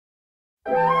I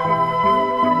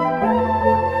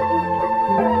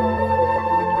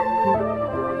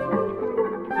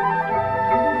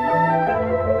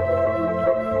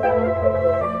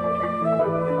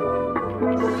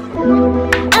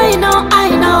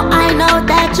know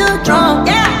that you're drunk.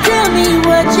 Yeah. Tell me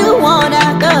what you want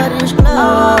after this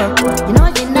club. You know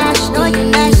you're nasty.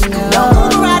 Don't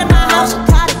move around in my house, you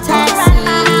call a taxi.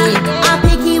 I'm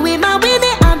picky with my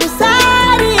women, I'm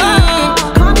deciding.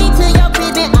 Call me to your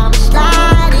crib and I'm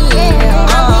sliding.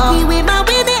 I'm picky with my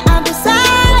women, I'm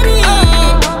deciding.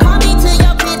 Call me to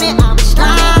your crib and I'm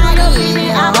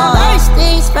sliding. First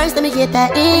things first, let me get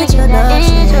that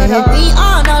introduction. We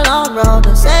on a long road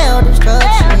to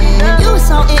self-destruction. You was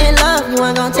so in love, you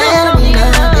ain't gon' tell me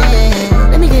nothing.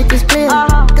 Let me get this clear,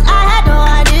 cause I had no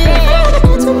idea. I feel like I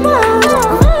did too much, I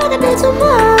feel like I did too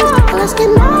much. Let's get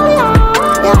naughty,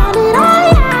 yeah, I need all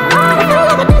ya. I feel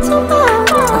like I did too much,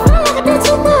 I feel like I did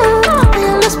too much.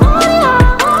 Yeah, let's party,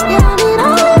 yeah, I need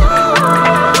all ya.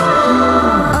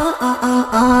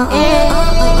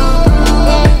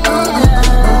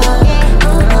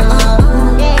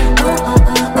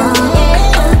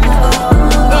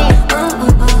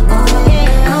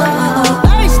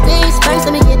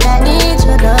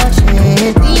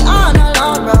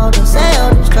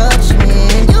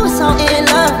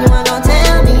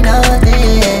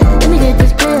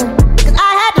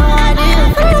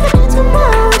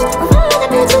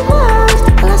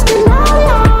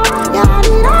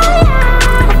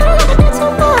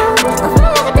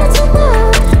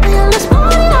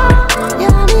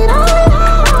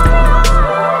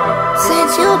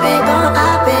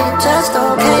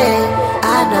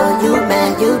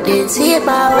 See it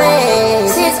my way.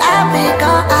 Since I've been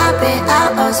gone, I've been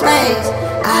out of space.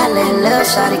 I let lil'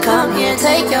 shawty come here and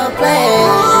take your place.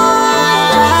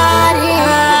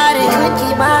 Couldn't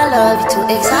keep my love, you too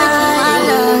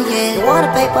excited. You want a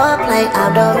paper plate,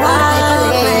 I'm the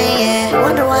right. You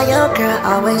wonder why your girl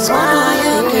always wonder why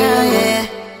your girl, yeah.